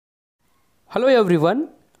Hello everyone,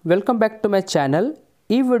 welcome back to my channel.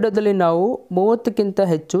 ಈ ವಿಡಿಯೋದಲ್ಲಿ ನಾವು 30ಕ್ಕಿಂತ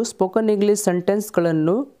ಹೆಚ್ಚು ಸ್ಪೋಕನ್ ಇಂಗ್ಲೀಷ್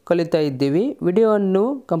ಸೆಂಟೆನ್ಸ್ಗಳನ್ನು ಕಲಿತಾ ಇದ್ದೀವಿ. ವಿಡಿಯೋವನ್ನು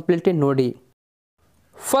ಕಂಪ್ಲೀಟ್ಲಿ ನೋಡಿ.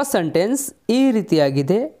 ಫಸ್ಟ್ ಸೆಂಟೆನ್ಸ್ ಈ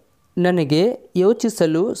ರೀತಿಯಾಗಿದೆ: ನನಗೆ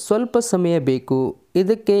ಯೋಚಿಸಲು ಸ್ವಲ್ಪ ಸಮಯ ಬೇಕು.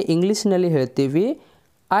 ಇದಕ್ಕೆ ಇಂಗ್ಲೀಷ್ನಲ್ಲಿ ಹೇಳ್ತೀವಿ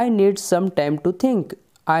I need some time to think.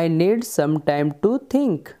 I need some time to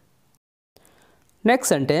think.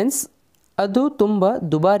 Next sentence ಅದು ತುಂಬ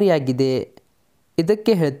ದುಬಾರಿಯಾಗಿದೆ.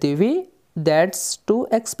 ಇದಕ್ಕೆ ಹೇಳ್ತೀವಿ that's to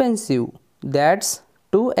expensive. That's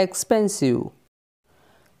to expensive.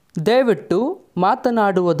 ದಯವಿಟ್ಟು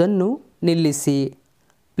ಮಾತನಾಡುವುದನ್ನು ನಿಲ್ಲಿಸಿ.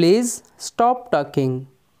 Please stop talking.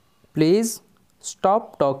 Please stop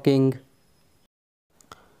talking.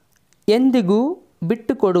 ಎಂದಿಗೂ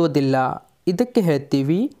ಬಿಟ್ಟುಕೊಡುವುದಿಲ್ಲ. ಇದಕ್ಕೆ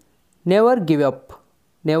ಹೇಳ್ತೀವಿ never give up.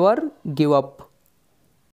 Never give up.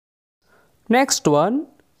 Next one,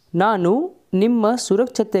 ನಾನು ನಿಮ್ಮ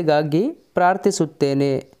ಸುರಕ್ಷತೆಗಾಗಿ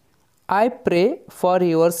ಪ್ರಾರ್ಥಿಸುತ್ತೇನೆ. I pray for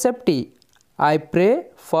your safety. I pray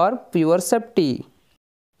for your safety.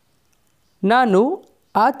 ನಾನು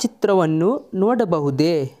ಆ ಚಿತ್ರವನ್ನು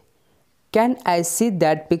ನೋಡಬಹುದೇ? Can I see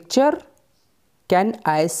that picture? Can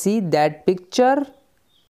I see that picture?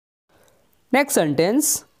 Next sentence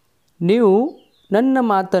ನೀವು ನನ್ನ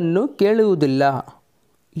ಮಾತನ್ನು ಕೇಳುವುದಿಲ್ಲ.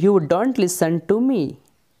 You don't listen to me.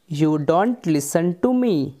 You don't listen to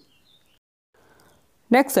me.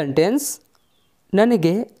 Next sentence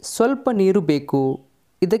ನನಗೆ ಸ್ವಲ್ಪ ನೀರು ಬೇಕು.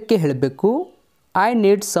 ಇದಕ್ಕೆ ಹೇಳಬೇಕು I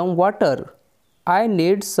need some water. I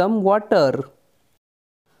need some water.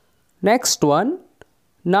 Next one,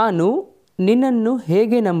 ನಾನು ನಿನ್ನನ್ನು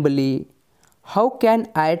ಹೇಗೆ ನಂಬಲಿ? How can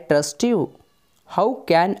I trust you? How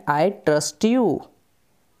can I trust you?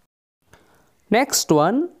 Next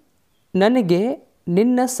one, ನನಗೆ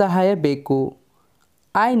ನಿನ್ನ ಸಹಾಯ ಬೇಕು.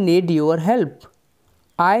 I need your help.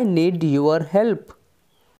 I need your help.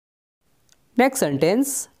 Next sentence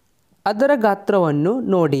ಅದರ ಗಾತ್ರವನ್ನು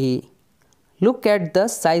ನೋಡಿ. Look at the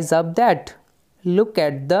size of that. Look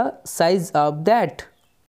at the size of that.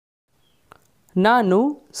 ನಾನು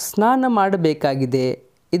ಸ್ನಾನ ಮಾಡಬೇಕಾಗಿದೆ.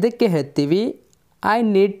 ಇದಕ್ಕೆ ಹೇಳ್ತೀವಿ I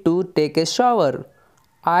need to take A shower.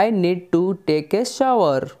 I need to take A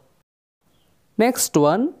shower. Next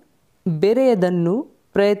one, ಬೇರೆಯದನ್ನು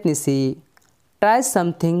ಪ್ರಯತ್ನಿಸಿ. Try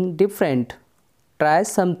something different. Try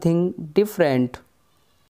something different.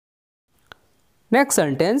 Next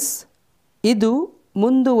sentence ಇದು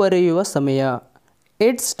ಮುಂದುವರಿಯುವ ಸಮಯ.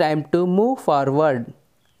 It's time to move forward.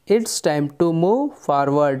 It's time to move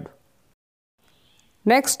forward.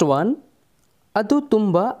 Next one, ಅದು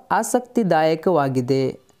ತುಂಬ ಆಸಕ್ತಿದಾಯಕವಾಗಿದೆ.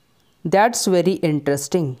 That's very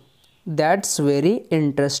interesting. That's very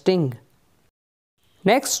interesting.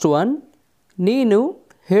 Next one, ನೀನು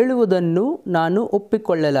ಹೇಳುವುದನ್ನು ನಾನು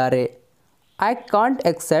ಒಪ್ಪಿಕೊಳ್ಳಲಾರೆ. I can't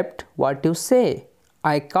accept what you say.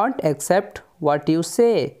 I can't accept what you say.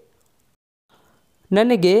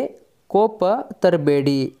 ನನಗೆ ಕೋಪ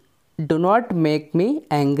ತರಬೇಡಿ. Do not make me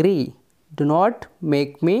angry. Do not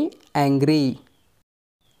make me angry.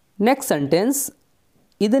 Next sentence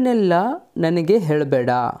ಇದನ್ನೆಲ್ಲ ನನಗೆ ಹೇಳಬೇಡ.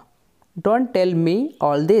 Don't tell me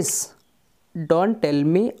all this. Don't tell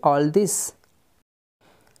me all this.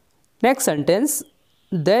 Next sentence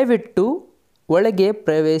ದಯವಿಟ್ಟು ಒಳಗೆ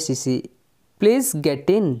ಪ್ರವೇಶಿಸಿ. Please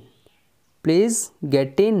get in. Please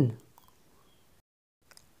get in.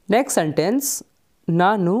 Next sentence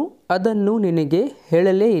ನಾನು ಅದನ್ನು ನಿನಗೆ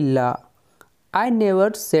ಹೇಳಲೇ ಇಲ್ಲ. I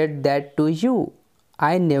never said that to you.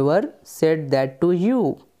 I never said that to you.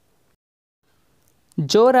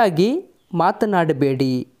 ಜೋರಾಗಿ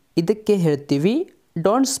ಮಾತನಾಡಬೇಡಿ. ಇದಕ್ಕೆ ಹೇಳ್ತೀವಿ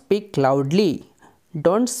don't speak loudly.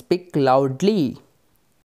 Don't speak loudly.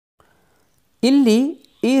 ಇಲ್ಲಿ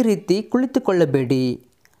ಈ ರೀತಿ ಕುಳಿತುಕೊಳ್ಳಬೇಡಿ.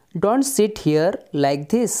 Don't sit here like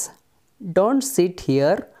this. Don't sit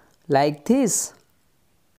here like this.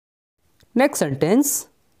 Next sentence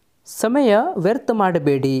ಸಮಯ ವ್ಯರ್ಥ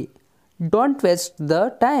ಮಾಡಬೇಡಿ. Don't waste the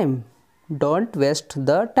time. Don't waste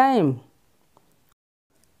the time.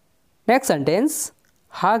 Next sentence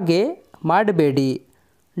ಹಾಗೆ ಮಾಡಬೇಡಿ.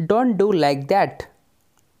 Don't do like that.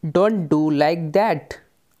 Don't do like that.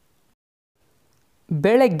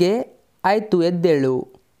 ಬೆಳಗ್ಗೆ ಆಯಿತು ಎದ್ದೇಳು.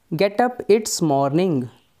 Get up it's morning.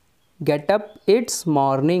 Get up it's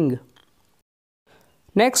morning.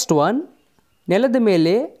 Next one, ನೆಲದ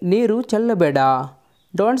ಮೇಲೆ ನೀರು ಚೆಲ್ಲಬೇಡ.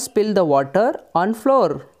 Don't spill the water on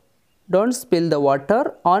floor. Don't spill the water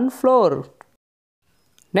on floor.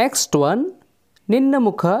 Next one, ನಿನ್ನ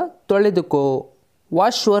ಮುಖ ತೊಳೆದುಕೋ.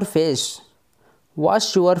 Wash your face.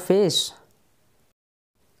 Wash your face.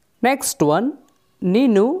 Next one,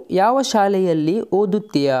 ನೀನು ಯಾವ ಶಾಲೆಯಲ್ಲಿ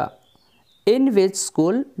ಓದುತ್ತೀಯ? In which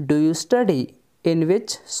school do you study? In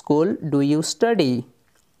which school do you study?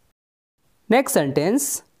 Next sentence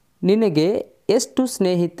ನಿನಗೆ ಎಷ್ಟು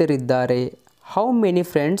ಸ್ನೇಹಿತರಿದ್ದಾರೆ? How many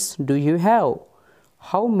friends do you have?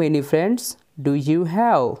 How many friends do you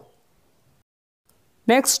have?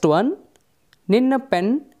 Next one. ನಿನ್ನ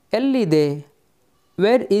pen ಎಲ್ಲಿದೆ?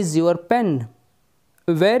 Where is your pen?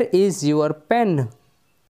 Where is your pen?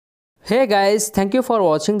 Hey guys, thank you for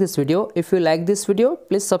watching this video. If you like this video,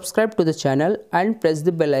 please subscribe to the channel and press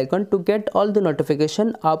the bell icon to get all the notification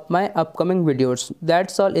of my upcoming videos.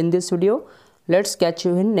 That's all in this video. Let's catch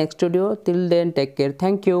you in next video. Till then, take care.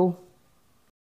 Thank you.